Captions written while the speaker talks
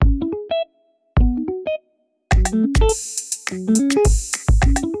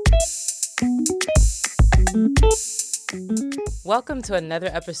Welcome to another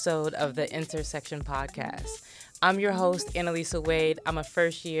episode of the Intersection Podcast. I'm your host, Analisa Wade. I'm a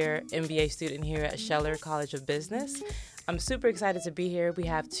first-year MBA student here at Scheller College of Business. I'm super excited to be here. We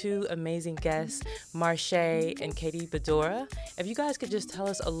have two amazing guests, Marché and Badura. If you guys could just tell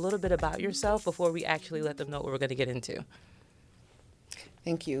us a little bit about yourself before we actually let them know what we're going to get into.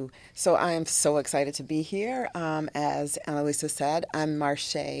 Thank you. So I am so excited to be here. As Analisa said, I'm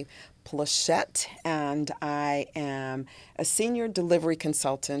Marché Pleshette, and I am a senior delivery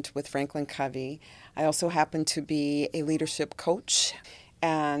consultant with FranklinCovey. I also happen to be a leadership coach,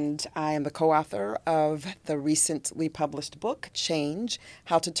 and I am the co-author of the recently published book, Change: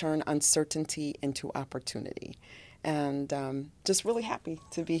 How to Turn Uncertainty into Opportunity. And just really happy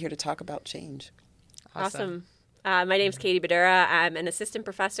to be here to talk about change. Awesome. My name's Badura. I'm an assistant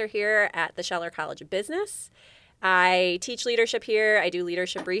professor here at the Scheller College of Business. I teach leadership here. I do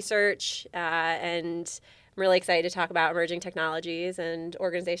leadership research, and I'm really excited to talk about emerging technologies and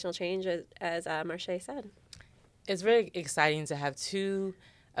organizational change, as Marché said. It's very exciting to have two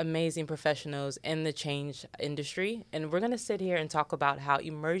amazing professionals in the change industry, and we're going to sit here and talk about how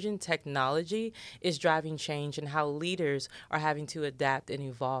emerging technology is driving change and how leaders are having to adapt and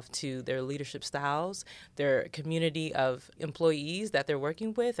evolve to their leadership styles, their community of employees that they're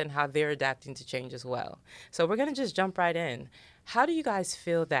working with, and how they're adapting to change as well. So we're going to just jump right in. How do you guys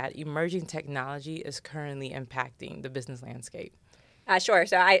feel that emerging technology is currently impacting the business landscape? Sure.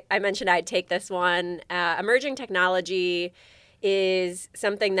 So I mentioned I'd take this one. Emerging technology is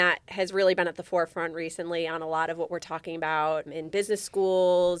something that has really been at the forefront recently on a lot of what we're talking about in business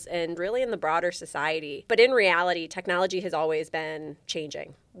schools and really in the broader society. But in reality, technology has always been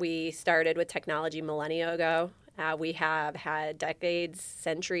changing. We started with technology millennia ago. We have had decades,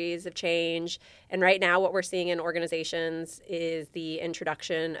 centuries of change. And right now what we're seeing in organizations is the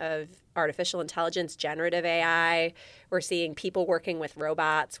introduction of artificial intelligence, generative AI. We're seeing people working with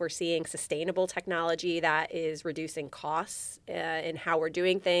robots. We're seeing sustainable technology that is reducing costs in how we're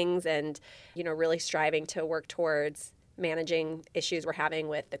doing things and, really striving to work towards managing issues we're having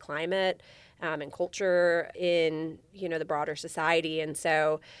with the climate and culture in, the broader society. And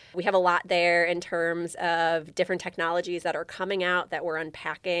so we have a lot there in terms of different technologies that are coming out that we're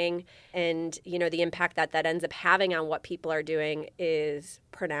unpacking. And, the impact that ends up having on what people are doing is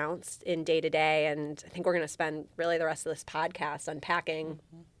pronounced in day to day. And I think we're going to spend really the rest of this podcast unpacking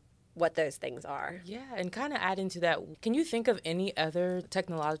what those things are. Yeah, and kind of adding to that, can you think of any other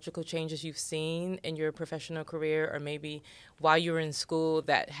technological changes you've seen in your professional career or maybe while you were in school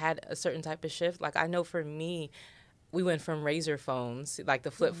that had a certain type of shift? Like I know for me, we went from razor phones, like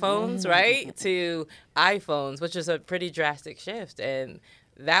the flip phones, right, to iPhones, which is a pretty drastic shift. And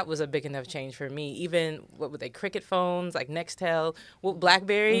that was a big enough change for me. Even, what were they, cricket phones, like Nextel,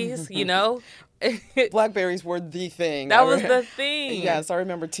 Blackberries, Blackberries were the thing. That was the thing. Yes, I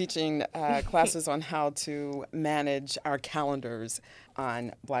remember teaching classes on how to manage our calendars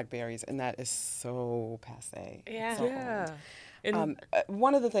on Blackberries, and that is so passé. Yeah. So Yeah.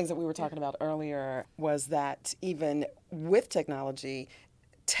 one of the things that we were talking about earlier was that even with technology,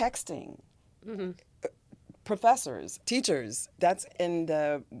 texting, professors, teachers, that's in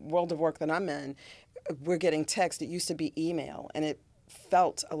the world of work that I'm in, we're getting text. It used to be email, and it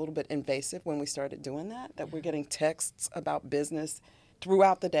felt a little bit invasive when we started doing that we're getting texts about business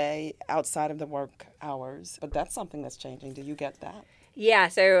throughout the day outside of the work hours. But that's something that's changing. Do you get that? Yeah,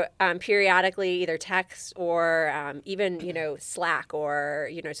 so periodically either text or even, Slack or,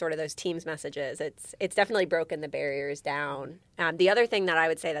 sort of those Teams messages. It's definitely broken the barriers down. The other thing that I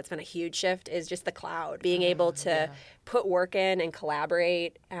would say that's been a huge shift is just the cloud, being able to put work in and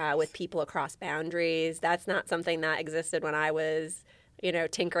collaborate with people across boundaries. That's not something that existed when I was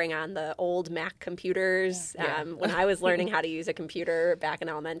tinkering on the old Mac computers when I was learning how to use a computer back in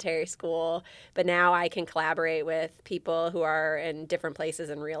elementary school. But now I can collaborate with people who are in different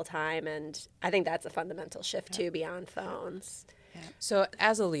places in real time. And I think that's a fundamental shift, too, beyond phones. Yeah. So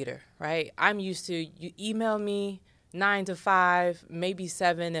as a leader, right, I'm used to you email me 9 to 5, maybe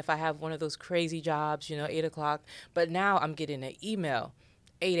 7 if I have one of those crazy jobs, 8 o'clock. But now I'm getting an email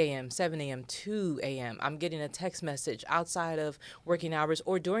 8 a.m., 7 a.m., 2 a.m. I'm getting a text message outside of working hours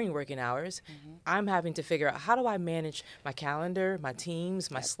or during working hours. I'm having to figure out, how do I manage my calendar, my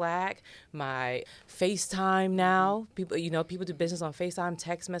Teams, my Slack, my FaceTime now? People do business on FaceTime,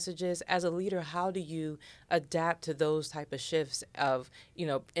 text messages. As a leader, how do you adapt to those type of shifts of,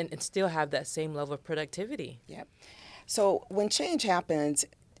 and still have that same level of productivity? Yep. So when change happens,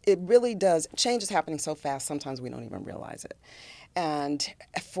 it really does. Change is happening so fast, sometimes we don't even realize it. And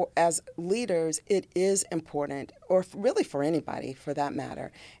as leaders, it is important, or really for anybody for that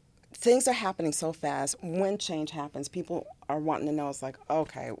matter. Things are happening so fast. When change happens, people are wanting to know, it's like,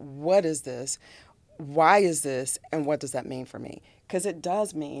 okay, what is this? Why is this? And what does that mean for me? Because it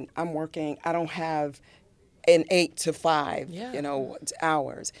does mean I'm working, I don't have an 8 to 5,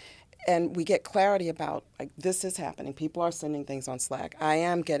 hours. And we get clarity about, like, this is happening. People are sending things on Slack. I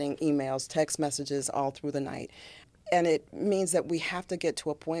am getting emails, text messages all through the night. And it means that we have to get to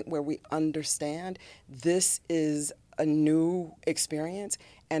a point where we understand this is a new experience,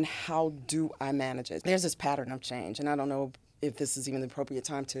 and how do I manage it? There's this pattern of change, and I don't know if this is even the appropriate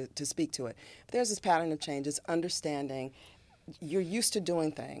time to speak to it. But there's this pattern of change. It's understanding you're used to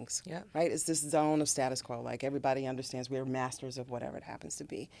doing things, right? It's this zone of status quo. Like, everybody understands we're masters of whatever it happens to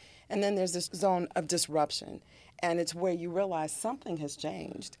be. And then there's this zone of disruption. And it's where you realize something has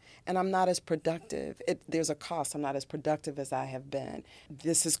changed and I'm not as productive. There's a cost. I'm not as productive as I have been.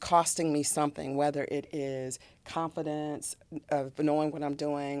 This is costing me something, whether it is confidence of knowing what I'm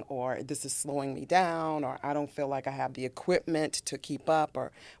doing, or this is slowing me down, or I don't feel like I have the equipment to keep up,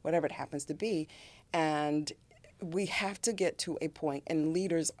 or whatever it happens to be. And we have to get to a point, and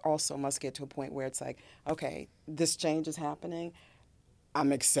leaders also must get to a point where it's like, okay, this change is happening.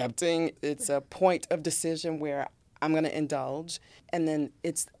 I'm accepting. It's a point of decision where I'm going to indulge. And then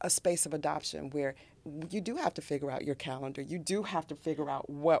it's a space of adoption where you do have to figure out your calendar. You do have to figure out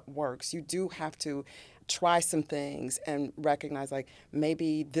what works. You do have to try some things and recognize, like,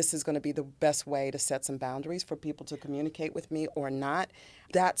 maybe this is going to be the best way to set some boundaries for people to communicate with me or not.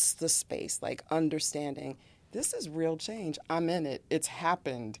 That's the space, like, understanding this is real change. I'm in it. It's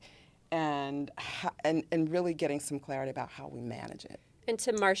happened. And really getting some clarity about how we manage it. And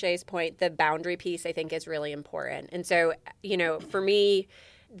to Marché's point, the boundary piece, I think, is really important. And so, for me,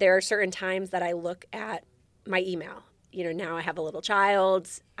 there are certain times that I look at my email. Now I have a little child.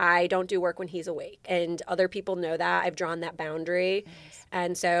 I don't do work when he's awake. And other people know that. I've drawn that boundary. Nice.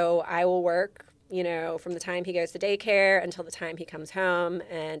 And so I will work, from the time he goes to daycare until the time he comes home.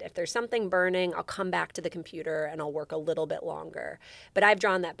 And if there's something burning, I'll come back to the computer and I'll work a little bit longer. But I've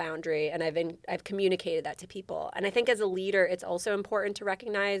drawn that boundary and I've communicated that to people. And I think as a leader, it's also important to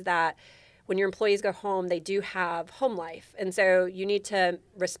recognize that when your employees go home, they do have home life. And so you need to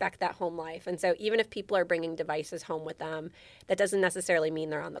respect that home life. And so even if people are bringing devices home with them, that doesn't necessarily mean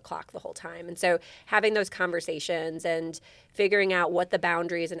they're on the clock the whole time. And so having those conversations and figuring out what the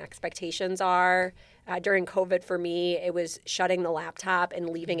boundaries and expectations are. During COVID, for me, it was shutting the laptop and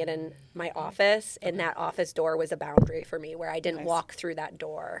leaving it in my office. And that office door was a boundary for me, where I didn't walk through that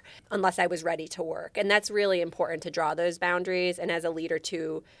door unless I was ready to work. And that's really important, to draw those boundaries. And as a leader,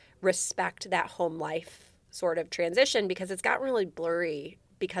 to respect that home life sort of transition, because it's gotten really blurry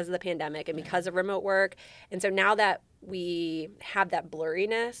because of the pandemic and because of remote work. And so now that we have that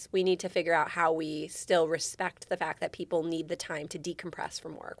blurriness, we need to figure out how we still respect the fact that people need the time to decompress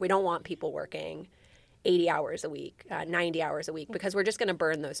from work. We don't want people working 80 hours a week, 90 hours a week, because we're just going to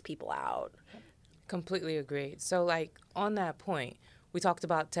burn those people out. Completely agreed. So, like, on that point, we talked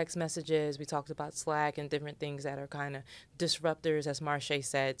about text messages, we talked about Slack and different things that are kind of disruptors, as Marché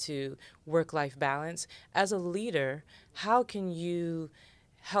said, to work-life balance. As a leader, how can you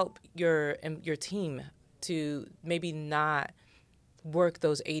help your team to maybe not work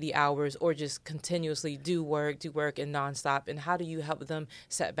those 80 hours or just continuously do work and nonstop? And how do you help them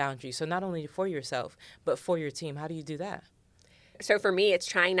set boundaries? So not only for yourself, but for your team. How do you do that? So for me, it's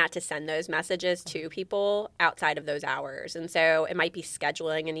trying not to send those messages to people outside of those hours. And so it might be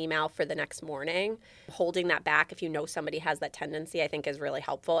scheduling an email for the next morning. Holding that back, if you know somebody has that tendency, I think is really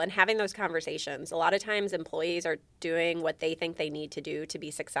helpful. And having those conversations. A lot of times employees are doing what they think they need to do to be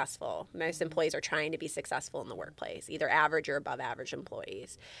successful. Most employees are trying to be successful in the workplace, either average or above average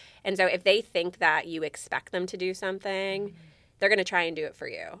employees. And so if they think that you expect them to do something, they're going to try and do it for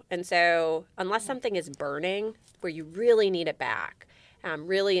you. And so unless something is burning where you really need it back,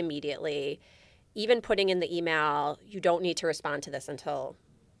 really immediately, even putting in the email, you don't need to respond to this until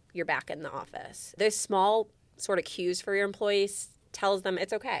you're back in the office. Those small sort of cues for your employees tells them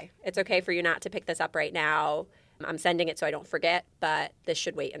it's okay. It's okay for you not to pick this up right now. I'm sending it so I don't forget, but this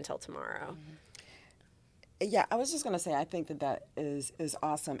should wait until tomorrow. Yeah, I was just going to say, I think that is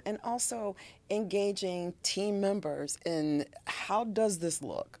awesome. And also engaging team members in how does this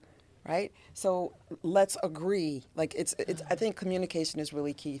look, right? So let's agree. Like it's I think communication is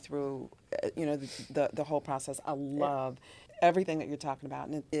really key through, the whole process. I love everything that you're talking about.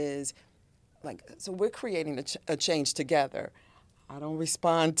 And it is like, so we're creating a change together. I don't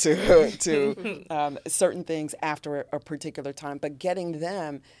respond to certain things after a particular time, but getting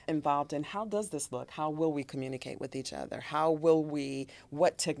them involved in how does this look? How will we communicate with each other?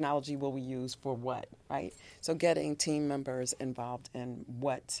 What technology will we use for what, right? So getting team members involved in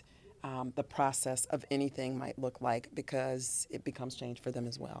what the process of anything might look like, because it becomes change for them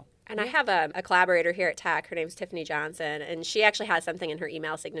as well. And I have a collaborator here at Tech. Her name's Tiffany Johnson, and she actually has something in her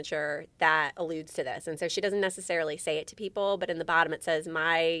email signature that alludes to this. And so she doesn't necessarily say it to people, but in the bottom it says,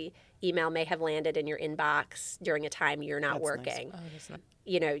 my email may have landed in your inbox during a time you're not working. Nice. Oh, that's nice.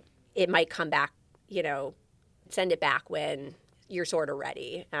 You know, it might come back, send it back when you're sort of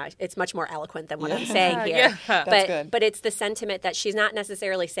ready. It's much more eloquent than what I'm saying here. Yeah. That's good. But it's the sentiment that she's not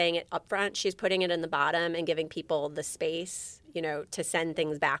necessarily saying it up front. She's putting it in the bottom and giving people the space, to send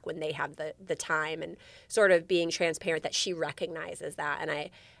things back when they have the time, and sort of being transparent that she recognizes that. And I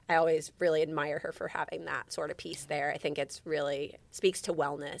always really admire her for having that sort of piece there. I think it's really speaks to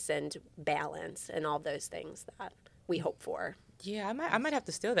wellness and balance and all those things that we hope for. Yeah, I might have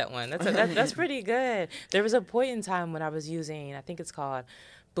to steal that one. That's pretty good. There was a point in time when I was using, I think it's called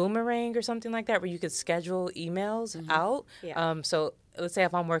Boomerang or something like that, where you could schedule emails out. Yeah. So let's say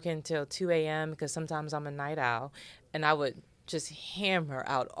if I'm working till 2 a.m., because sometimes I'm a night owl, and I would just hammer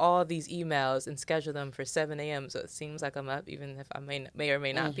out all these emails and schedule them for 7 a.m. So it seems like I'm up, even if I may or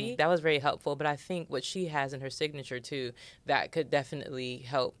may not be. That was very helpful. But I think what she has in her signature, too, that could definitely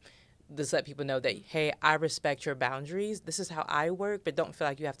help just let people know that, hey, I respect your boundaries. This is how I work, but don't feel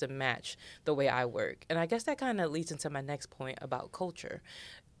like you have to match the way I work. And I guess that kind of leads into my next point about culture.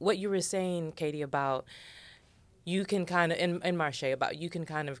 What you were saying, Katie, about you can kind of, in Marché, about you can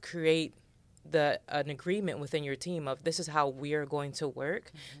kind of create an agreement within your team of this is how we're going to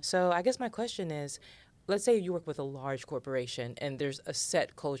work. So I guess my question is, let's say you work with a large corporation and there's a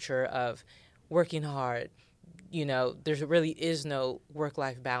set culture of working hard. There really is no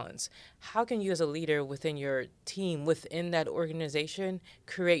work-life balance. How can you as a leader within your team, within that organization,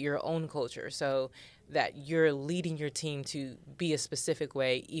 create your own culture so that you're leading your team to be a specific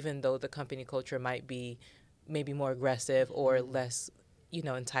way, even though the company culture might be maybe more aggressive or less,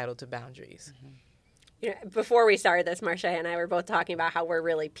 entitled to boundaries? Before we started this, Marché and I were both talking about how we're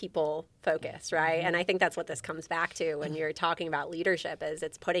really people-focused, right? And I think that's what this comes back to when you're talking about leadership, is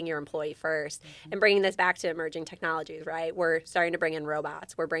it's putting your employee first and bringing this back to emerging technologies, right? We're starting to bring in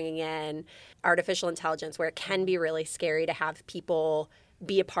robots. We're bringing in artificial intelligence, where it can be really scary to have people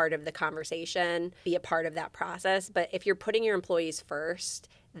be a part of the conversation, be a part of that process. But if you're putting your employees first,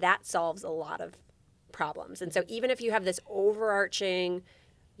 that solves a lot of problems. And so even if you have this overarching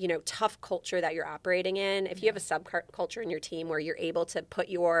tough culture that you're operating in, if you have a subculture in your team where you're able to put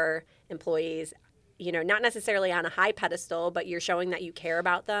your employees, not necessarily on a high pedestal, but you're showing that you care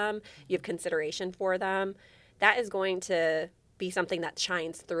about them, you have consideration for them, that is going to be something that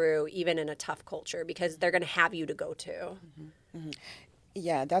shines through even in a tough culture, because they're going to have you to go to.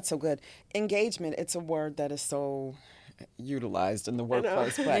 Yeah, that's so good. Engagement, it's a word that is so utilized in the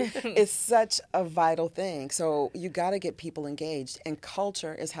workplace, but it's such a vital thing. So you got to get people engaged, and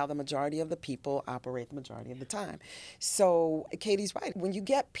culture is how the majority of the people operate the majority of the time. So Katie's right. When you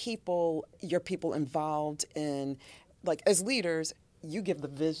get your people involved in, like, as leaders, you give the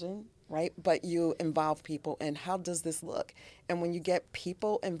vision, right? But you involve people in how does this look? And when you get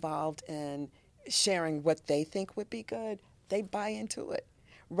people involved in sharing what they think would be good, they buy into it,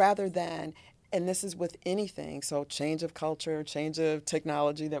 rather than, and this is with anything, so change of culture, change of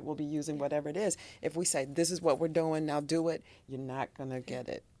technology that we'll be using, whatever it is. If we say, this is what we're doing, now do it, you're not going to get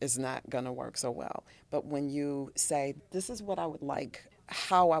it. It's not going to work so well. But when you say, this is what I would like,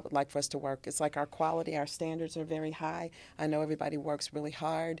 how I would like for us to work, it's like our quality, our standards are very high. I know everybody works really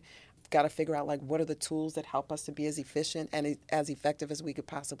hard. Got to figure out, like, what are the tools that help us to be as efficient and as effective as we could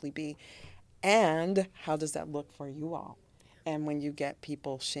possibly be. And how does that look for you all? And when you get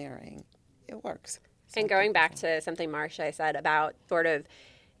people sharing, it works. And going back to something Marché said about sort of,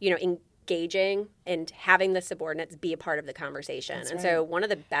 engaging and having the subordinates be a part of the conversation. That's right. So one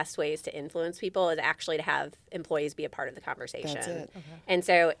of the best ways to influence people is actually to have employees be a part of the conversation. That's it. And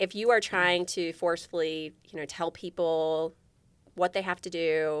so if you are trying to forcefully, tell people what they have to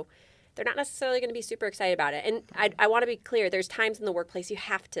do, they're not necessarily going to be super excited about it. And I want to be clear, there's times in the workplace you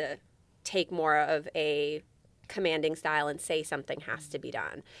have to take more of a commanding style and say something has to be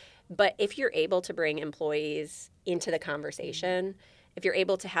done. But if you're able to bring employees into the conversation, if you're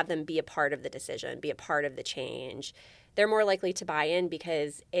able to have them be a part of the decision, be a part of the change, they're more likely to buy in,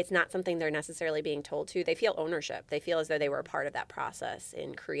 because it's not something they're necessarily being told to. They feel ownership. They feel as though they were a part of that process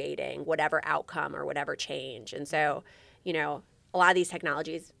in creating whatever outcome or whatever change. And so, a lot of these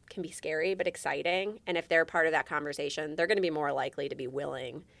technologies can be scary but exciting. And if they're part of that conversation, they're going to be more likely to be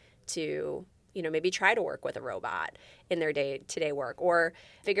willing to, maybe try to work with a robot in their day-to-day work, or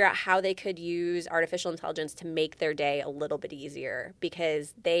figure out how they could use artificial intelligence to make their day a little bit easier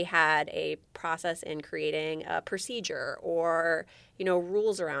because they had a process in creating a procedure or,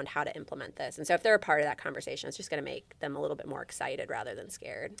 rules around how to implement this. And so if they're a part of that conversation, it's just going to make them a little bit more excited rather than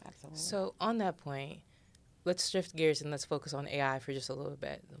scared. Absolutely. So on that point, let's shift gears and let's focus on AI for just a little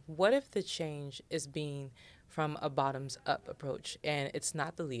bit. What if the change is being from a bottoms-up approach and it's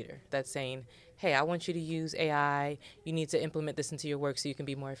not the leader that's saying, hey, I want you to use AI, you need to implement this into your work so you can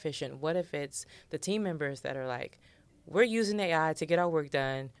be more efficient? What if it's the team members that are like, we're using AI to get our work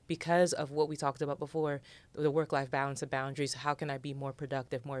done because of what we talked about before, the work-life balance and boundaries. How can I be more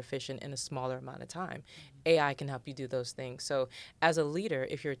productive, more efficient in a smaller amount of time? AI can help you do those things. So as a leader,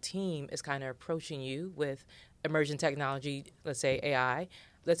 if your team is kind of approaching you with emerging technology, let's say AI,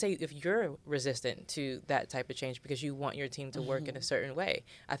 let's say if you're resistant to that type of change because you want your team to work in a certain way,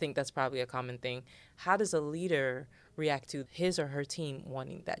 I think that's probably a common thing. How does a leader react to his or her team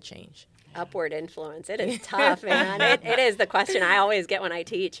wanting that change? Upward influence. It is tough, man. It is the question I always get when I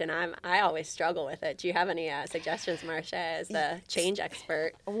teach, and I always struggle with it. Do you have any suggestions, Marcia, as the change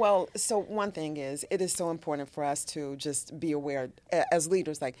expert? Well, so one thing is, it is so important for us to just be aware as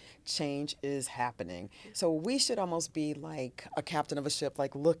leaders, like change is happening. So we should almost be like a captain of a ship,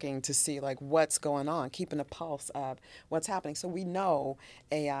 like looking to see like what's going on, keeping a pulse of what's happening. So we know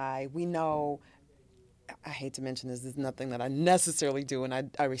AI, we know, I hate to mention this is nothing that I necessarily do,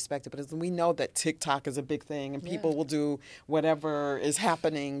 and I respect it, but we know that TikTok is a big thing, and people will do whatever is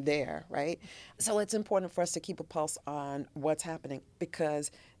happening there, right? So it's important for us to keep a pulse on what's happening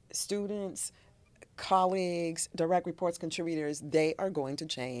because students, colleagues, direct reports, contributors, they are going to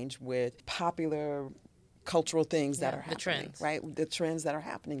change with popular cultural things that are happening, the trends. right? The trends that are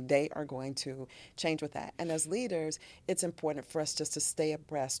happening, they are going to change with that. And as leaders, it's important for us just to stay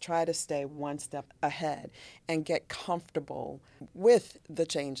abreast, try to stay one step ahead and get comfortable with the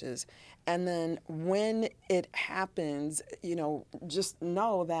changes. And then when it happens, just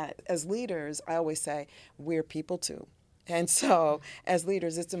know that as leaders, I always say, we're people too. And so as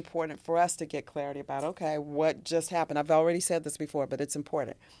leaders, it's important for us to get clarity about, okay, what just happened? I've already said this before, but it's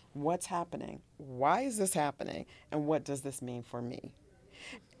important. What's happening? Why is this happening? And what does this mean for me?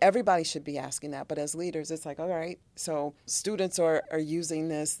 Everybody should be asking that. But as leaders, it's like, all right, so students are using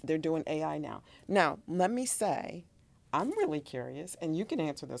this. They're doing AI now. Now, let me say, I'm really curious, and you can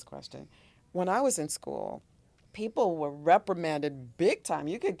answer this question. When I was in school, people were reprimanded big time.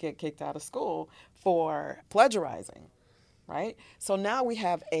 You could get kicked out of school for plagiarizing. Right? So now we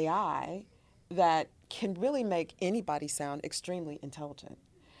have AI that can really make anybody sound extremely intelligent.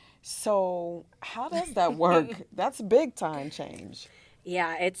 So how does that work? That's big time change.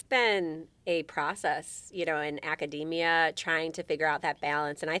 Yeah, it's been a process, in academia, trying to figure out that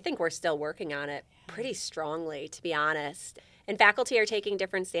balance. And I think we're still working on it pretty strongly, to be honest. And faculty are taking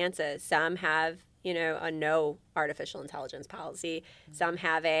different stances. Some have, a no artificial intelligence policy. Some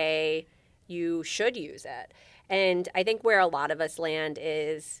have a you should use it. And I think where a lot of us land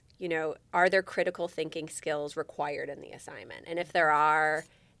is, are there critical thinking skills required in the assignment? And if there are,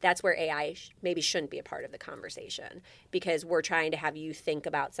 that's where AI maybe shouldn't be a part of the conversation because we're trying to have you think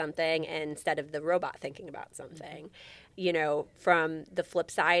about something instead of the robot thinking about something. From the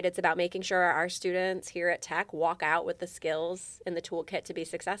flip side, it's about making sure our students here at Tech walk out with the skills in the toolkit to be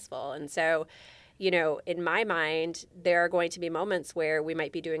successful. And so, in my mind, there are going to be moments where we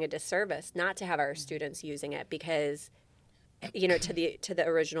might be doing a disservice not to have our students using it because, to the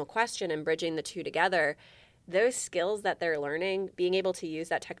original question and bridging the two together, those skills that they're learning, being able to use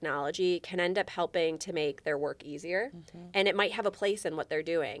that technology can end up helping to make their work easier. Mm-hmm. And it might have a place in what they're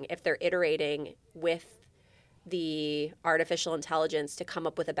doing if they're iterating with the artificial intelligence to come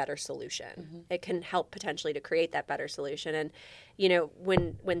up with a better solution. Mm-hmm. It can help potentially to create that better solution. And,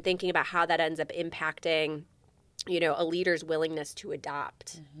 when thinking about how that ends up impacting, a leader's willingness to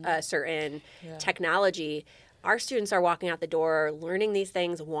adopt a certain technology, our students are walking out the door, learning these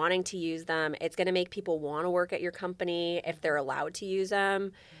things, wanting to use them. It's going to make people want to work at your company if they're allowed to use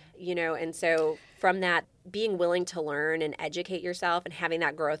them, and so from that, being willing to learn and educate yourself and having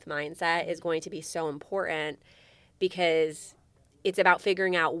that growth mindset is going to be so important because it's about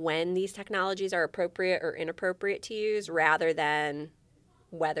figuring out when these technologies are appropriate or inappropriate to use rather than,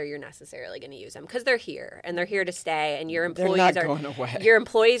 whether you're necessarily going to use them, because they're here and they're here to stay, and your They're employees not going away. Your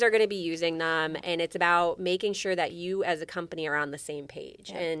employees are going to be using them, and it's about making sure that you as a company are on the same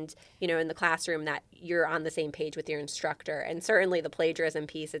page, and in the classroom that you're on the same page with your instructor. And certainly the plagiarism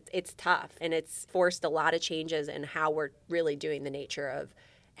piece, it's tough, and it's forced a lot of changes in how we're really doing the nature of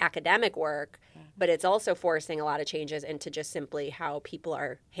academic work, but it's also forcing a lot of changes into just simply how people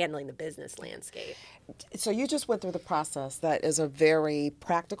are handling the business landscape. So you just went through the process that is a very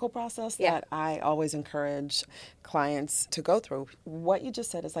practical process that I always encourage clients to go through. What you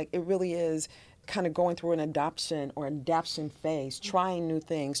just said is like, it really is kind of going through an adoption phase, trying new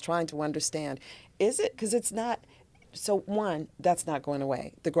things, trying to understand. Is it? Because it's not. So one, that's not going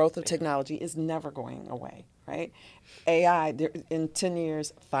away. The growth of technology is never going away, right? AI, in 10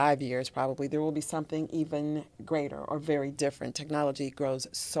 years, 5 years probably, there will be something even greater or very different. Technology grows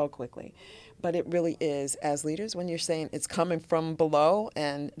so quickly. But it really is, as leaders, when you're saying it's coming from below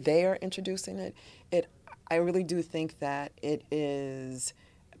and they are introducing it, I really do think that it is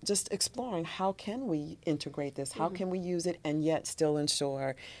just exploring how can we integrate this, how can we use it and yet still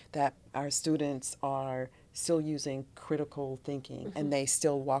ensure that our students are still using critical thinking and they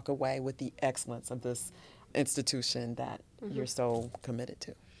still walk away with the excellence of this institution that you're so committed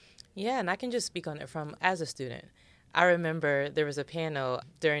to. Yeah, and I can just speak on it from as a student. I remember there was a panel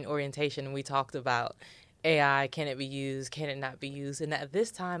during orientation and we talked about AI, can it be used, can it not be used? And at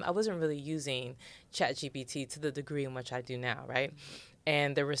this time, I wasn't really using ChatGPT to the degree in which I do now, right?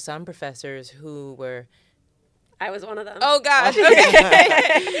 And there were some professors who were... I was one of them. Oh, gosh.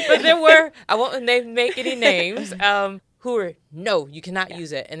 Okay. But there were, I won't make any names, who were, no, you cannot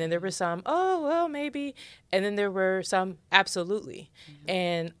use it. And then there were some, oh, well, maybe. And then there were some, absolutely.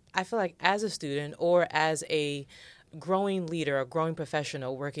 And I feel like as a student or as a growing leader, a growing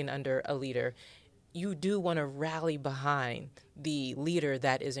professional working under a leader, you do want to rally behind the leader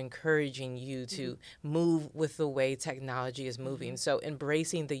that is encouraging you to move with the way technology is moving. So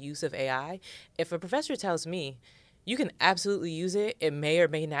embracing the use of AI. If a professor tells me, you can absolutely use it, it may or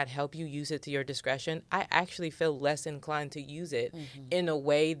may not help you, use it to your discretion, I actually feel less inclined to use it in a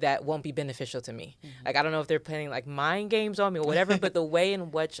way that won't be beneficial to me. Like, I don't know if they're playing like mind games on me or whatever, but the way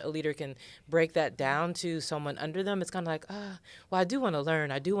in which a leader can break that down to someone under them, it's kind of like, well, I do want to learn.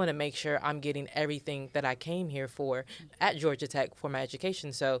 I do want to make sure I'm getting everything that I came here for at Georgia Tech for my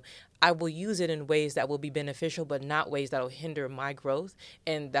education. So I will use it in ways that will be beneficial, but not ways that will hinder my growth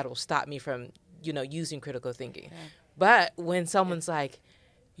and that will stop me from using critical thinking. But when someone's like,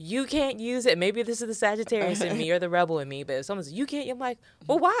 you can't use it, maybe this is the Sagittarius in me or the rebel in me, but if someone's, you can't, I'm like,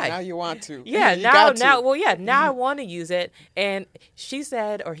 well, why? Now you want to. Yeah, now I want to use it. And she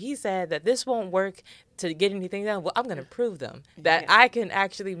said, or he said that this won't work to get anything done. Well, I'm going to prove them that I can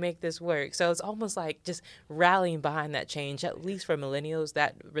actually make this work. So it's almost like just rallying behind that change, at least for millennials,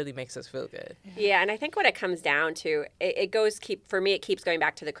 that really makes us feel good. Yeah, and I think what it comes down to, it keeps going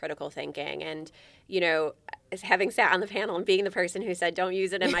back to the critical thinking. And, having sat on the panel and being the person who said, don't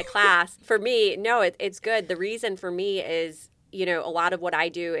use it in my class, for me, no, it's good. The reason for me is, a lot of what I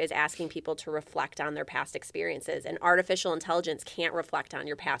do is asking people to reflect on their past experiences, and artificial intelligence can't reflect on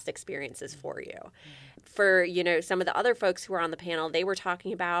your past experiences for you. For, some of the other folks who were on the panel, they were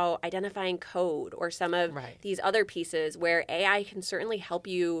talking about identifying code or some of these other pieces where AI can certainly help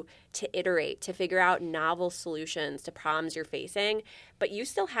you to iterate, to figure out novel solutions to problems you're facing, but you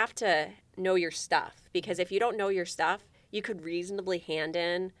still have to know your stuff, because if you don't know your stuff, you could reasonably hand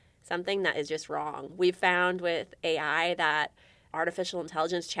in something that is just wrong. We've found with AI that artificial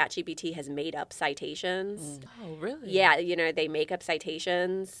intelligence, ChatGPT, has made up citations. Oh, really? Yeah, they make up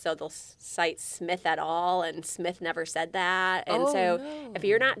citations, so they'll cite Smith et al., and Smith never said that. And if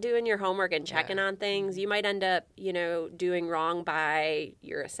you're not doing your homework and checking on things, you might end up, doing wrong by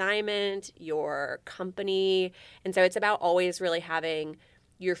your assignment, your company. And so it's about always really having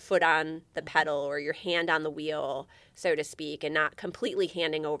your foot on the pedal or your hand on the wheel, so to speak, and not completely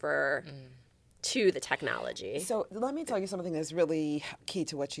handing over to the technology. So let me tell you something that's really key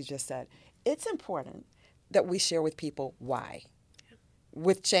to what you just said. It's important that we share with people why.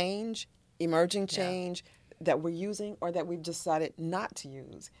 With change, emerging change that we're using or that we've decided not to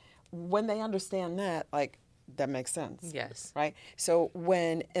use. When they understand that, that makes sense. Yes. Right? So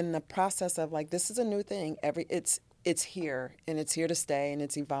when in the process of this is a new thing, it's here and it's here to stay and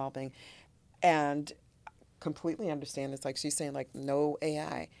it's evolving, and completely understand it's like she's saying, no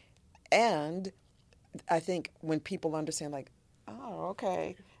AI. And I think when people understand, oh,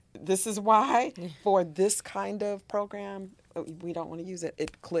 okay, this is why for this kind of program, we don't want to use it,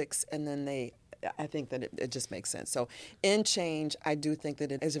 it clicks, and then I think that it just makes sense. So in change, I do think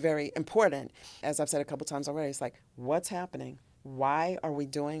that it is very important. As I've said a couple times already, it's what's happening? why are we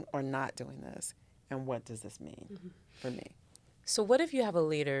doing or not doing this? And what does this mean for me? So what if you have a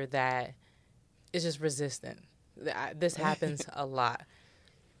leader that is just resistant? This happens a lot.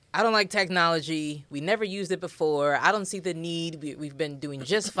 I don't like technology. We never used it before. I don't see the need. We've been doing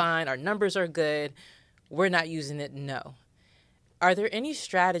just fine. Our numbers are good. We're not using it. No. Are there any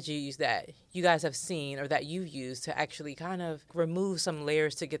strategies that you guys have seen or that you've used to actually kind of remove some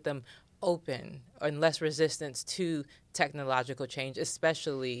layers to get them open and less resistance to technological change,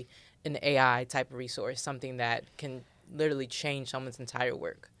 especially an AI type of resource, something that can literally change someone's entire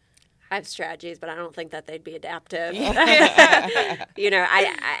work? I have strategies, but I don't think that they'd be adaptive. I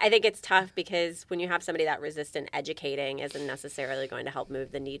think it's tough because when you have somebody that resistant, educating isn't necessarily going to help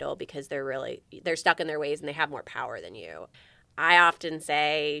move the needle because they're stuck in their ways and they have more power than you. I often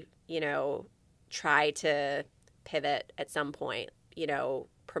say, try to pivot at some point,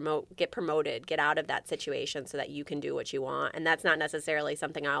 get promoted, get out of that situation so that you can do what you want. And that's not necessarily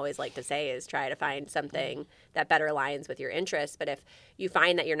something I always like to say is try to find something that better aligns with your interests. But if you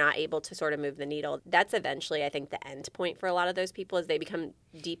find that you're not able to sort of move the needle, that's eventually, I think, the end point for a lot of those people is they become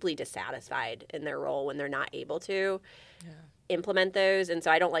deeply dissatisfied in their role when they're not able to implement those. And so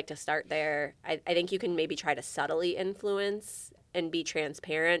I don't like to start there. I think you can maybe try to subtly influence and be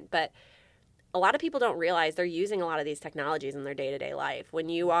transparent, but a lot of people don't realize they're using a lot of these technologies in their day-to-day life. When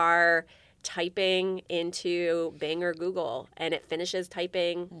you are typing into Bing or Google and it finishes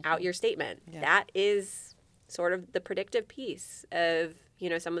typing out your statement, that is sort of the predictive piece of,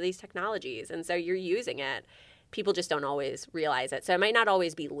 some of these technologies. And so you're using it. People just don't always realize it. So it might not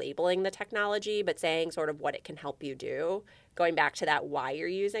always be labeling the technology, but saying sort of what it can help you do, going back to that why you're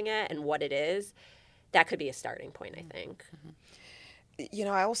using it and what it is, that could be a starting point, I think.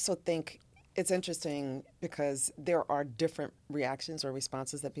 I also think it's interesting because there are different reactions or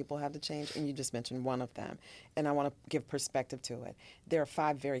responses that people have to change, and you just mentioned one of them, and I want to give perspective to it. There are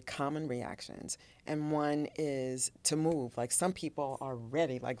 5 very common reactions, and one is to move. Like some people are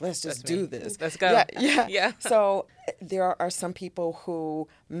ready, like let's just do this. Let's go. Yeah. So there are some people who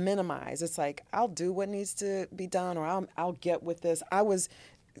minimize. It's like I'll do what needs to be done, or I'll get with this. I was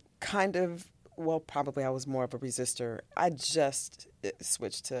kind of, probably I was more of a resistor. I just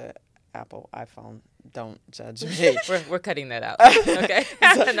switched to Apple iPhone. Don't judge me. We're cutting that out. Okay.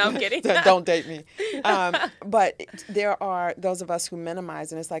 No, I'm kidding. Don't date me. But there are those of us who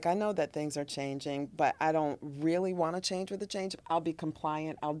minimize, and it's like, I know that things are changing, but I don't really want to change with the change. I'll be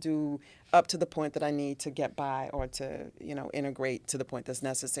compliant. I'll do up to the point that I need to get by or to, integrate to the point that's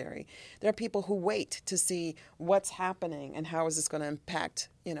necessary. There are people who wait to see what's happening and how is this going to impact,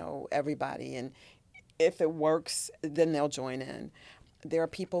 everybody. And if it works, then they'll join in. There are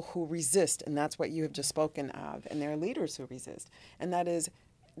people who resist, and that's what you have just spoken of, and there are leaders who resist, and that is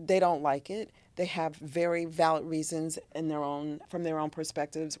they don't like it. They have very valid reasons from their own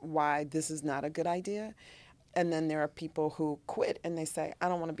perspectives why this is not a good idea. And then there are people who quit and they say, I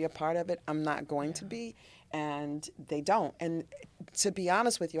don't want to be a part of it. I'm not going to be. And they don't. And to be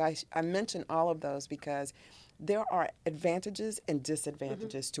honest with you, I mention all of those because there are advantages and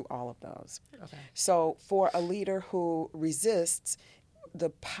disadvantages to all of those. Okay. So for a leader who resists, the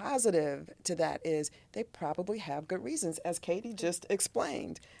positive to that is they probably have good reasons, as Katie just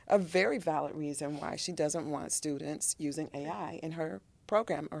explained, a very valid reason why she doesn't want students using AI in her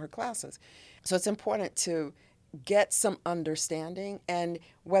program or her classes. So it's important to get some understanding, and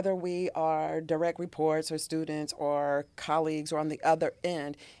whether we are direct reports or students or colleagues or on the other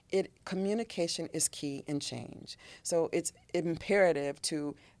end, communication is key in change. So it's imperative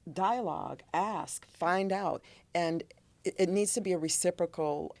to dialogue, ask, find out, and it needs to be a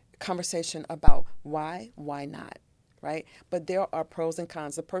reciprocal conversation about why not, right? But there are pros and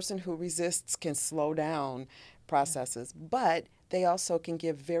cons. The person who resists can slow down processes, but they also can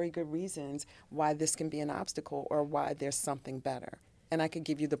give very good reasons why this can be an obstacle or why there's something better. And I could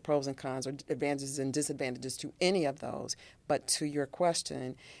give you the pros and cons or advantages and disadvantages to any of those. But to your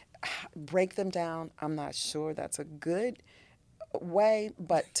question, break them down. I'm not sure that's a good way,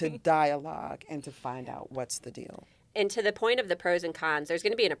 but to dialogue and to find out what's the deal. And to the point of the pros and cons, there's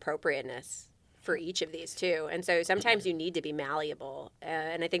going to be an appropriateness for each of these too. And so sometimes you need to be malleable.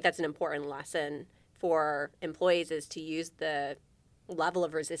 And I think that's an important lesson for employees is to use the level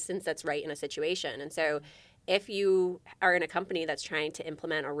of resistance that's right in a situation. And so if you are in a company that's trying to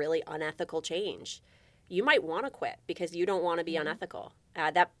implement a really unethical change, you might want to quit because you don't want to be unethical.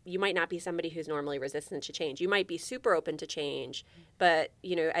 That you might not be somebody who's normally resistant to change. You might be super open to change, but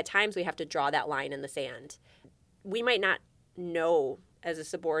at times we have to draw that line in the sand. We might not know as a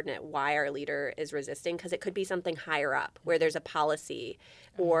subordinate why our leader is resisting, because it could be something higher up where there's a policy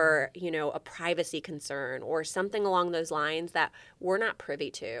or, a privacy concern or something along those lines that we're not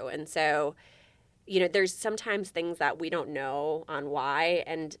privy to. And so, there's sometimes things that we don't know on why,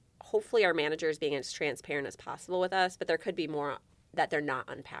 and hopefully our manager is being as transparent as possible with us, but there could be more that they're not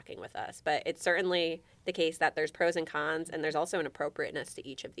unpacking with us. But it's certainly the case that there's pros and cons, and there's also an appropriateness to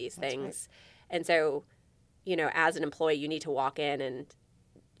each of these things. Right. And so, as an employee, you need to walk in and,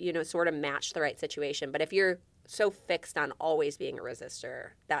 sort of match the right situation. But if you're so fixed on always being a resistor,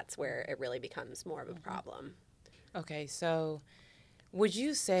 that's where it really becomes more of a problem. Okay, so would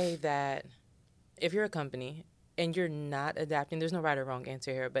you say that if you're a company and you're not adapting, there's no right or wrong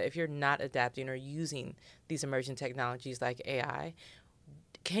answer here, but if you're not adapting or using these emerging technologies like AI,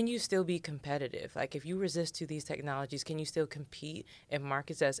 can you still be competitive? Like, if you resist to these technologies, can you still compete in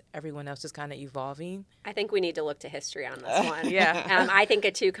markets as everyone else is kind of evolving? I think we need to look to history on this one. Yeah. I think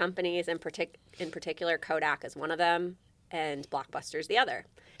of two companies in particular, Kodak is one of them, and Blockbuster's the other.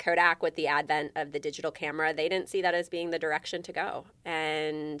 Kodak, with the advent of the digital camera, they didn't see that as being the direction to go.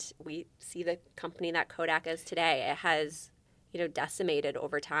 And we see the company that Kodak is today. It has, decimated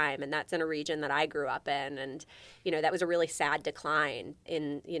over time. And that's in a region that I grew up in. And, that was a really sad decline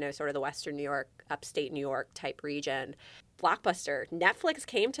in, sort of the Western New York, upstate New York type region. Blockbuster, Netflix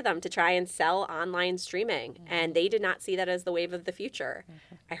came to them to try and sell online streaming, and they did not see that as the wave of the future.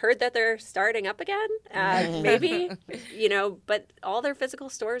 I heard that they're starting up again, maybe, but all their physical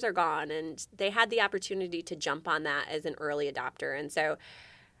stores are gone, and they had the opportunity to jump on that as an early adopter. And so,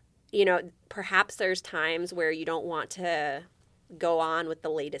 perhaps there's times where you don't want to go on with the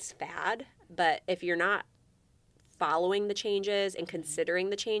latest fad, but if you're not following the changes and considering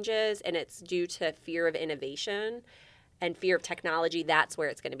the changes, and it's due to fear of innovation and fear of technology, that's where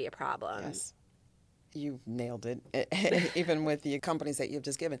it's going to be a problem. Yes. You nailed it, even with the companies that you've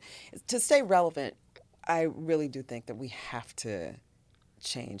just given. To stay relevant, I really do think that we have to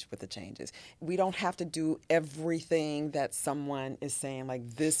change with the changes. We don't have to do everything that someone is saying,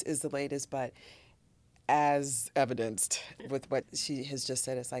 like, this is the latest, but as evidenced with what she has just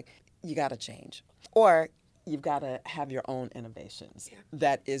said, it's like, you got to change. Or you've got to have your own innovations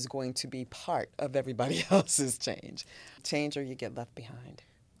that is going to be part of everybody else's change. Change or you get left behind.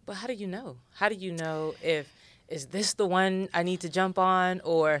 But how do you know? How do you know is this the one I need to jump on,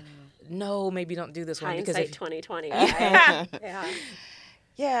 or no, maybe don't do this one? Hindsight 2020. Right?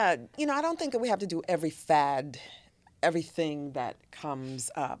 Yeah, I don't think that we have to do every fad, everything that comes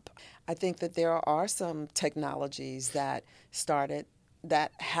up. I think that there are some technologies that started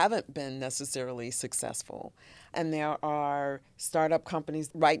that haven't been necessarily successful. And there are startup companies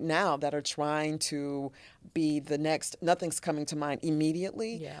right now that are trying to be the next. Nothing's coming to mind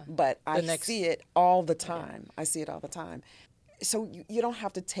immediately, but I see it all the time. I see it all the time. So you don't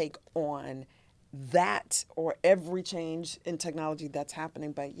have to take on that or every change in technology that's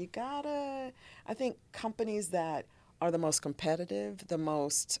happening, but you gotta, I think companies that are the most competitive,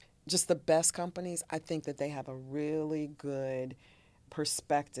 just the best companies, I think that they have a really good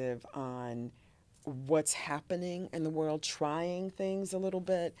perspective on what's happening in the world, trying things a little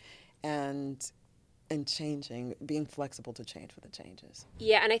bit and changing, being flexible to change for the changes.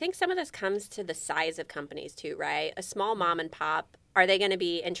 Yeah, and I think some of this comes to the size of companies too, right? A small mom and pop, are they going to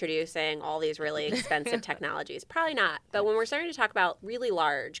be introducing all these really expensive technologies? Probably not. But when we're starting to talk about really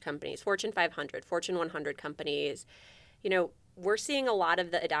large companies, Fortune 500, Fortune 100 companies, we're seeing a lot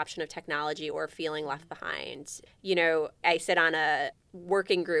of the adoption of technology or feeling left behind. I sit on a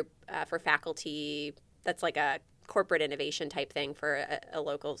working group for faculty that's like a corporate innovation type thing for a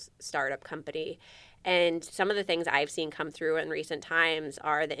local startup company. And some of the things I've seen come through in recent times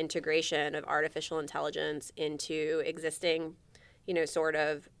are the integration of artificial intelligence into existing sort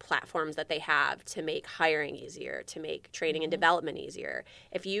of platforms that they have to make hiring easier, to make training and development easier.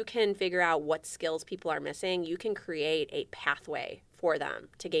 If you can figure out what skills people are missing, you can create a pathway for them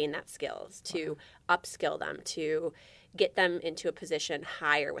to gain that skills, to upskill them, to get them into a position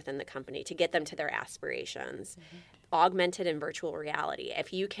higher within the company, to get them to their aspirations. Augmented and virtual reality.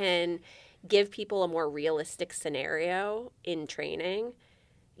 If you can give people a more realistic scenario in training,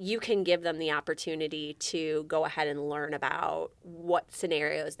 you can give them the opportunity to go ahead and learn about what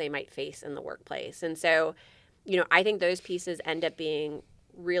scenarios they might face in the workplace. And so, I think those pieces end up being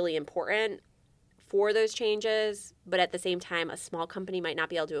really important for those changes. But at the same time, a small company might not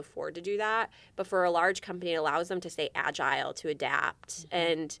be able to afford to do that. But for a large company, it allows them to stay agile, to adapt.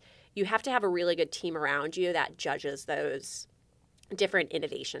 And you have to have a really good team around you that judges those different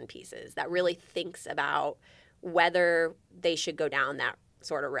innovation pieces, that really thinks about whether they should go down that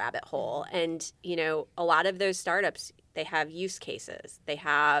sort of rabbit hole. And, a lot of those startups, They have use cases. They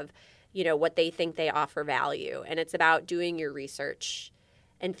have, what they think they offer value. And it's about doing your research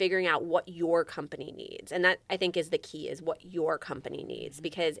and figuring out what your company needs. And that, I think, is the key, is what your company needs.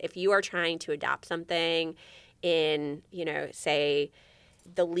 Because if you are trying to adopt something in, say,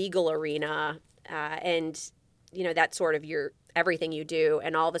 the legal arena, and, that's sort of your everything you do,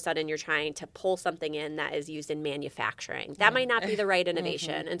 and all of a sudden you're trying to pull something in that is used in manufacturing, that might not be the right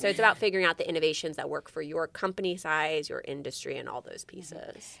innovation. And so it's about figuring out the innovations that work for your company size, your industry, and all those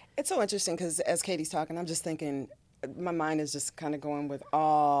pieces. It's so interesting because as Katie's talking, I'm just thinking, my mind is just kind of going with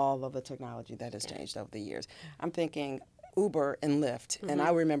all of the technology that has changed over the years. I'm thinking Uber and Lyft, and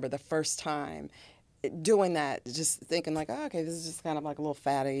I remember the first time doing that, just thinking like, oh, okay, this is just kind of like a little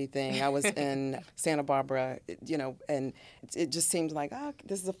fatty thing. I was in Santa Barbara, and it just seemed like, oh,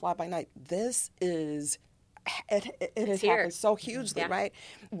 this is a fly by night. This is, it has happened so hugely, right?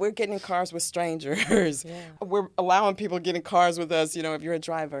 We're getting in cars with strangers. Yeah. We're allowing people to get in cars with us, if you're a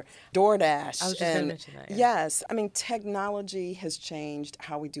driver. DoorDash. I was just going to mention that. Yes. I mean, technology has changed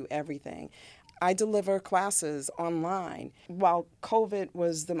how we do everything. I deliver classes online. While COVID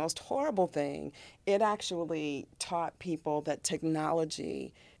was the most horrible thing, it actually taught people that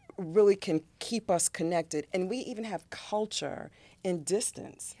technology really can keep us connected. And we even have culture in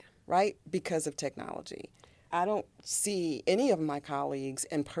distance, right, because of technology. I don't see any of my colleagues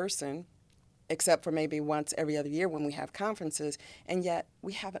in person except for maybe once every other year when we have conferences, and yet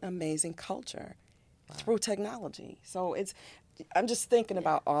we have an amazing culture through technology. So I'm just thinking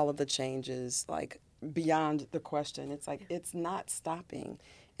about all of the changes, like beyond the question. It's like it's not stopping,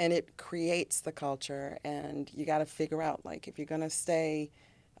 and it creates the culture, and you got to figure out, like, if you're going to stay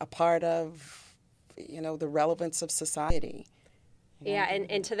a part of, the relevance of society. Yeah,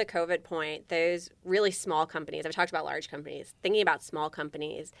 and to the COVID point, those really small companies, I've talked about large companies, thinking about small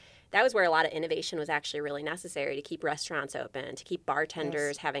companies, that was where a lot of innovation was actually really necessary to keep restaurants open, to keep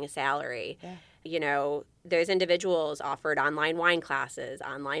bartenders having a salary. Yeah. Those individuals offered online wine classes,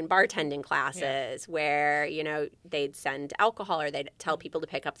 online bartending classes, where, they'd send alcohol, or they'd tell people to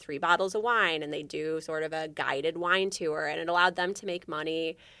pick up 3 bottles of wine, and they'd do sort of a guided wine tour, and it allowed them to make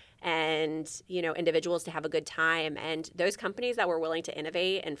money and, individuals to have a good time. And those companies that were willing to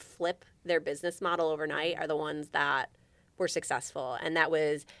innovate and flip their business model overnight are the ones that were successful. And that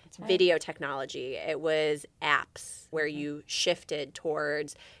was video technology. It was apps where you shifted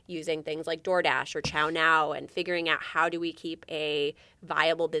towards using things like DoorDash or Chow Now and figuring out how do we keep a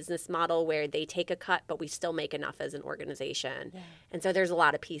viable business model where they take a cut, but we still make enough as an organization. Yeah. And so there's a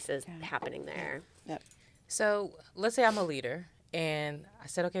lot of pieces happening there. Yep. So let's say I'm a leader. And I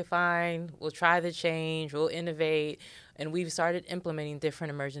said, okay, fine, we'll try the change, we'll innovate, and we've started implementing different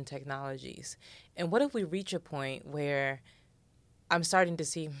emerging technologies. And what if we reach a point where I'm starting to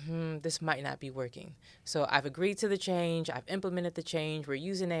see, this might not be working. So I've agreed to the change, I've implemented the change, we're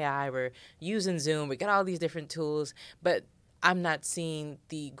using AI, we're using Zoom, we got all these different tools, but I'm not seeing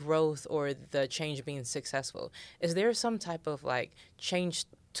the growth or the change being successful. Is there some type of change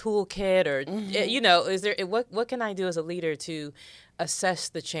toolkit, or is there what can I do as a leader to assess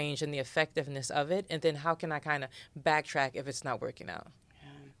the change and the effectiveness of it, and then how can I kind of backtrack if it's not working out?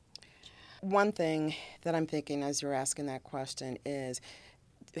 One thing that I'm thinking as you're asking that question is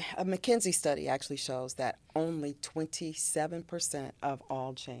a McKinsey study actually shows that only 27% of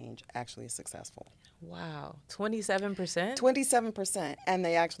all change actually is successful. Wow, 27%? 27%. And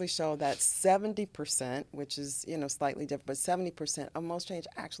they actually show that 70%, which is, slightly different, but 70% of most change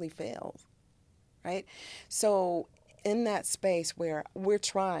actually fails, right? So in that space where we're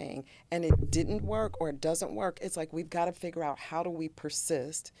trying and it didn't work or it doesn't work, it's like we've got to figure out how do we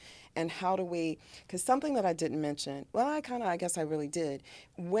persist and how do we, because something that I didn't mention, well, I guess I really did.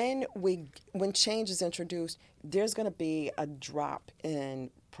 When change is introduced, there's going to be a drop in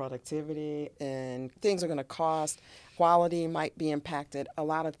productivity, and things are going to cost, quality might be impacted, a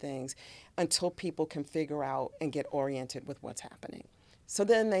lot of things, until people can figure out and get oriented with what's happening. So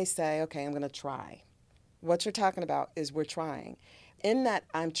then they say, okay, I'm going to try. What you're talking about is we're trying. In that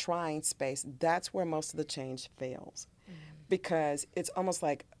I'm trying space, that's where most of the change fails, because it's almost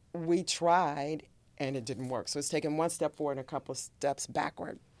like we tried and it didn't work. So it's taking one step forward and a couple of steps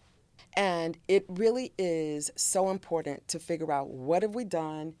backward. And it really is so important to figure out what have we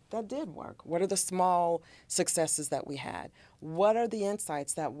done that did work? What are the small successes that we had? What are the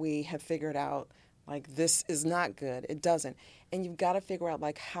insights that we have figured out, like this is not good, it doesn't? And you've got to figure out,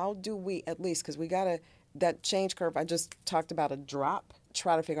 like, how do we at least, because we got to, that change curve, I just talked about a drop,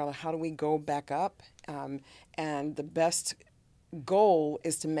 try to figure out how do we go back up. And the best goal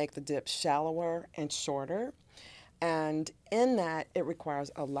is to make the dip shallower and shorter. And in that, it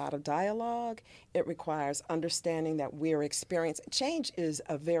requires a lot of dialogue. It requires understanding that we're experiencing. Change is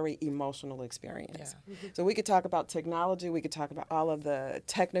a very emotional experience. Yeah. So we could talk about technology, we could talk about all of the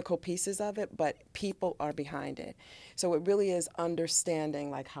technical pieces of it, but people are behind it. So it really is understanding,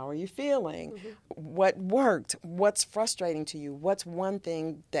 like, how are you feeling? What worked? What's frustrating to you? What's one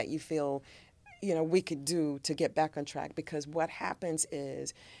thing that you feel, we could do to get back on track? Because what happens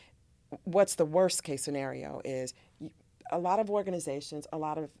is, what's the worst case scenario is a lot of organizations, a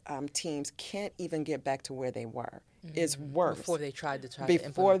lot of teams can't even get back to where they were. It's worse. Before they tried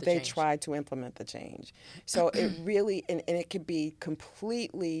to implement the change. So it really, and it could be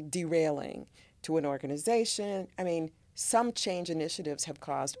completely derailing to an organization. I mean, some change initiatives have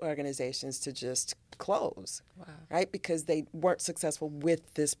caused organizations to just close, right? Because they weren't successful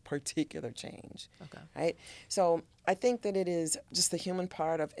with this particular change, right? So I think that it is just the human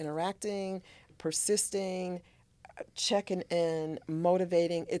part of interacting, persisting, checking in,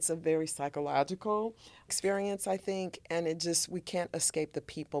 motivating. It's a very psychological experience, I think, and we can't escape the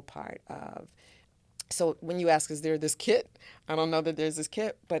people part of. So when you ask, is there this kit? I don't know that there's this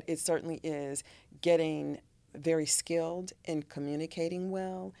kit, but it certainly is getting very skilled in communicating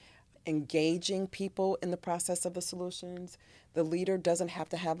well, engaging people in the process of the solutions. The leader doesn't have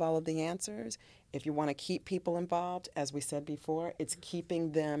to have all of the answers. If you want to keep people involved, as we said before, it's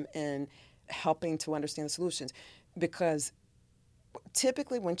keeping them in helping to understand the solutions. Because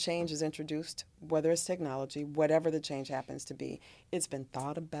typically when change is introduced, whether it's technology, whatever the change happens to be, it's been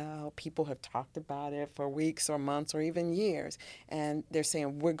thought about. People have talked about it for weeks or months or even years. And they're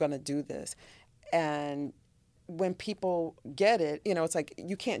saying, we're going to do this. And when people get it, it's like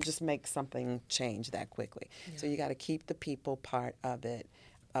you can't just make something change that quickly. Yeah. So you got to keep the people part of it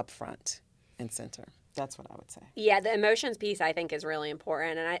up front and center. That's what I would say. Yeah, the emotions piece I think is really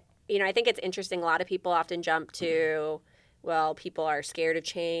important. And I think it's interesting. A lot of people often jump to, well, people are scared of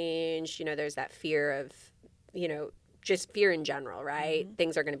change. There's that fear of, just fear in general, right? Mm-hmm.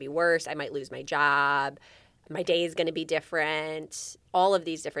 Things are going to be worse. I might lose my job. My day is going to be different, all of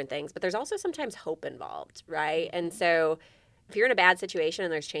these different things. But there's also sometimes hope involved, right? And so if you're in a bad situation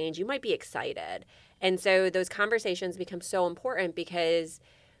and there's change, you might be excited. And so those conversations become so important because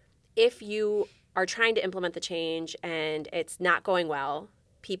if you are trying to implement the change and it's not going well,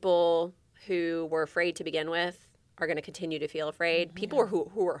 people who were afraid to begin with are going to continue to feel afraid. Mm-hmm. People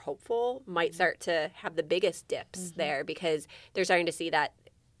who are hopeful might start to have the biggest dips there because they're starting to see that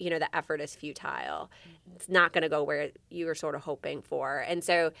the effort is futile. It's not going to go where you were sort of hoping for. And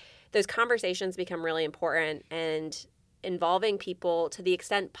so those conversations become really important, and involving people to the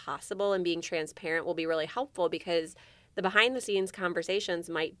extent possible and being transparent will be really helpful because the behind-the-scenes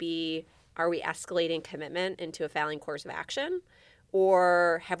conversations might be, are we escalating commitment into a failing course of action,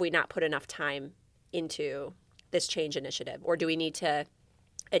 or have we not put enough time into this change initiative, or do we need to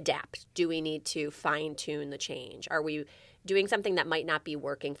adapt? Do we need to fine-tune the change? Are we doing something that might not be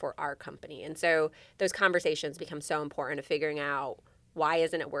working for our company? And so those conversations become so important of figuring out, why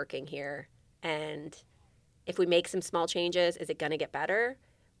isn't it working here? And if we make some small changes, is it going to get better?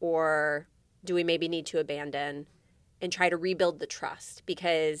 Or do we maybe need to abandon and try to rebuild the trust?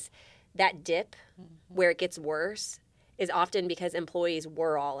 Because that dip where it gets worse is often because employees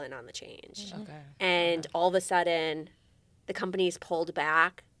were all in on the change. And all of a sudden, the company's pulled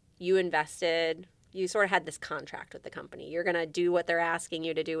back, you invested, you sort of had this contract with the company. You're going to do what they're asking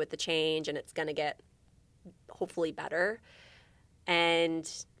you to do with the change, and it's going to get hopefully better. And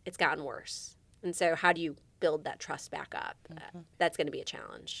it's gotten worse. And so how do you build that trust back up? That's going to be a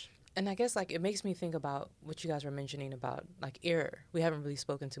challenge. And I guess, it makes me think about what you guys were mentioning about, error. We haven't really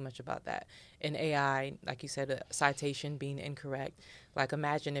spoken too much about that. In AI, like you said, a citation being incorrect.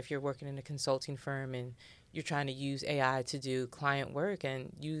 Imagine if you're working in a consulting firm and you're trying to use AI to do client work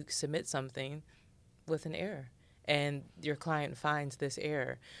and you submit something with an error and your client finds this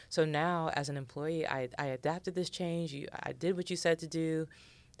error. So now as an employee, I adapted this change. I did what you said to do.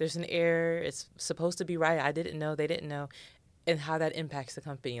 There's an error. It's supposed to be right. I didn't know. They didn't know. And how that impacts the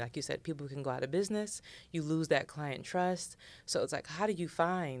company. Like you said, people can go out of business. You lose that client trust. So it's how do you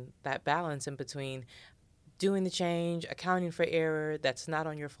find that balance in between doing the change, accounting for error that's not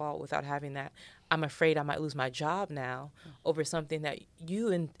on your fault without having that, I'm afraid I might lose my job now over something that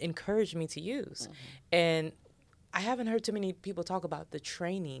you encouraged me to use. And I haven't heard too many people talk about the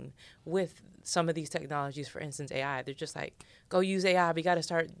training with some of these technologies, for instance, AI. They're just go use AI. We got to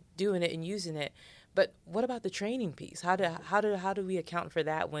start doing it and using it. But what about the training piece? How do we account for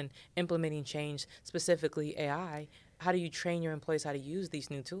that when implementing change, specifically AI? How do you train your employees how to use these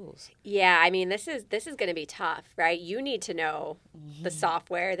new tools? Yeah, I mean, this is going to be tough, right? You need to know the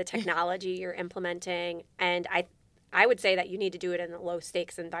software, the technology you're implementing, and I would say that you need to do it in a low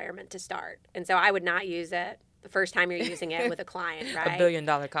stakes environment to start. And so I would not use it the first time you're using it with a client, right? $1 billion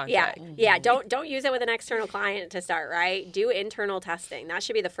contract. Yeah. Yeah. Don't use it with an external client to start, right? Do internal testing. That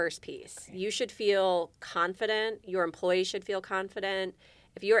should be the first piece. Okay. You should feel confident. Your employees should feel confident.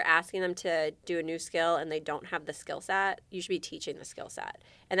 If you are asking them to do a new skill and they don't have the skill set, you should be teaching the skill set.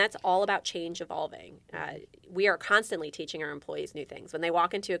 And that's all about change evolving. We are constantly teaching our employees new things. When they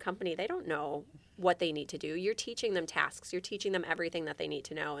walk into a company, they don't know what they need to do. You're teaching them tasks. You're teaching them everything that they need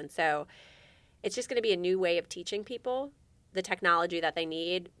to know. And so it's just going to be a new way of teaching people the technology that they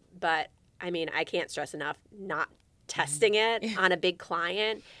need. But, I mean, I can't stress enough not testing it on a big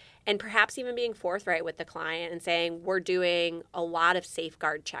client. And perhaps even being forthright with the client and saying, we're doing a lot of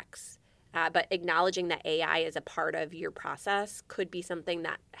safeguard checks. But acknowledging that AI is a part of your process could be something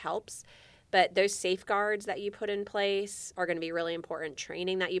that helps. But those safeguards that you put in place are going to be really important.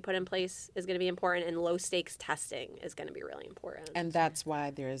 Training that you put in place is going to be important. And low-stakes testing is going to be really important. And that's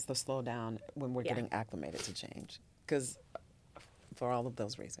why there is the slowdown when we're getting acclimated to change. Because for all of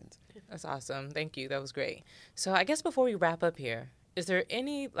those reasons. That's awesome. Thank you. That was great. So I guess before we wrap up here, is there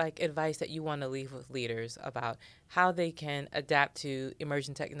any advice that you want to leave with leaders about how they can adapt to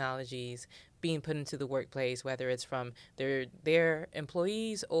emerging technologies being put into the workplace, whether it's from their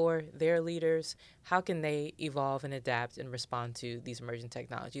employees or their leaders? How can they evolve and adapt and respond to these emerging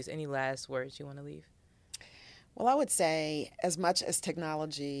technologies? Any last words you want to leave? Well, I would say as much as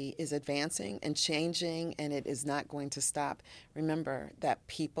technology is advancing and changing and it is not going to stop, remember that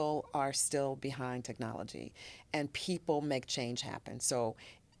people are still behind technology and people make change happen. So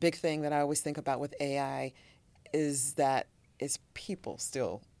big thing that I always think about with AI is that it's people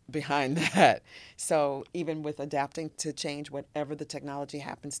still behind that. So even with adapting to change, whatever the technology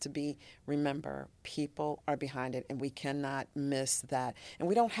happens to be, remember, people are behind it, and we cannot miss that. And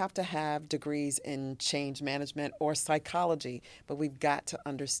we don't have to have degrees in change management or psychology, but we've got to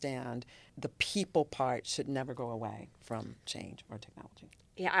understand the people part should never go away from change or technology.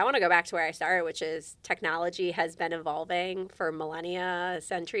 Yeah, I want to go back to where I started, which is technology has been evolving for millennia,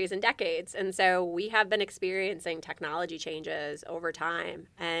 centuries, and decades. And so we have been experiencing technology changes over time.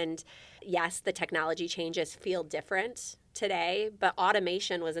 And yes, the technology changes feel different today, but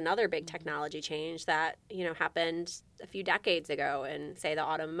automation was another big technology change that, happened a few decades ago in, say, the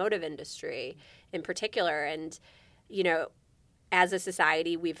automotive industry in particular. And, as a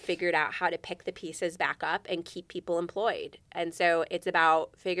society, we've figured out how to pick the pieces back up and keep people employed. And so it's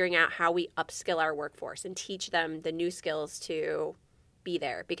about figuring out how we upskill our workforce and teach them the new skills to be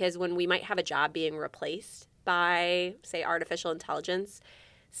there. Because when we might have a job being replaced by, say, artificial intelligence,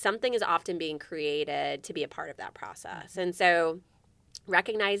 something is often being created to be a part of that process. And so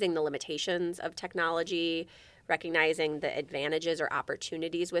recognizing the limitations of technology, recognizing the advantages or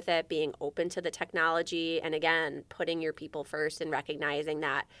opportunities with it, being open to the technology, and again, putting your people first and recognizing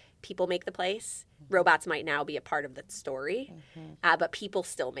that people make the place. Robots might now be a part of the story, but people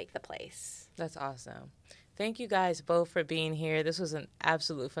still make the place. That's awesome. Thank you guys both for being here. This was an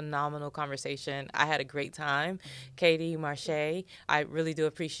absolute phenomenal conversation. I had a great time. Katie, Marché, I really do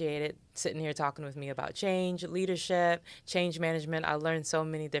appreciate it sitting here talking with me about change, leadership, change management. I learned so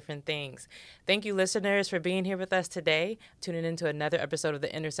many different things. Thank you, listeners, for being here with us today, tuning into another episode of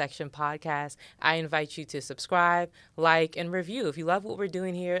the Intersection Podcast. I invite you to subscribe, like, and review. If you love what we're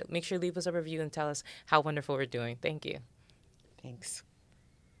doing here, make sure to leave us a review and tell us how wonderful we're doing. Thank you. Thanks.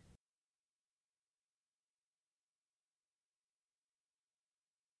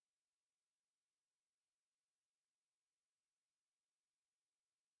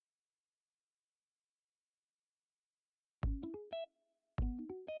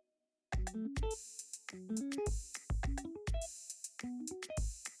 Thank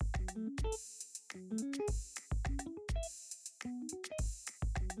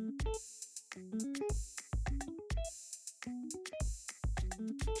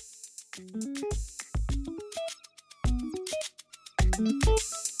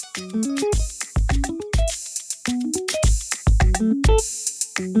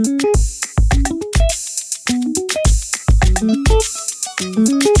you.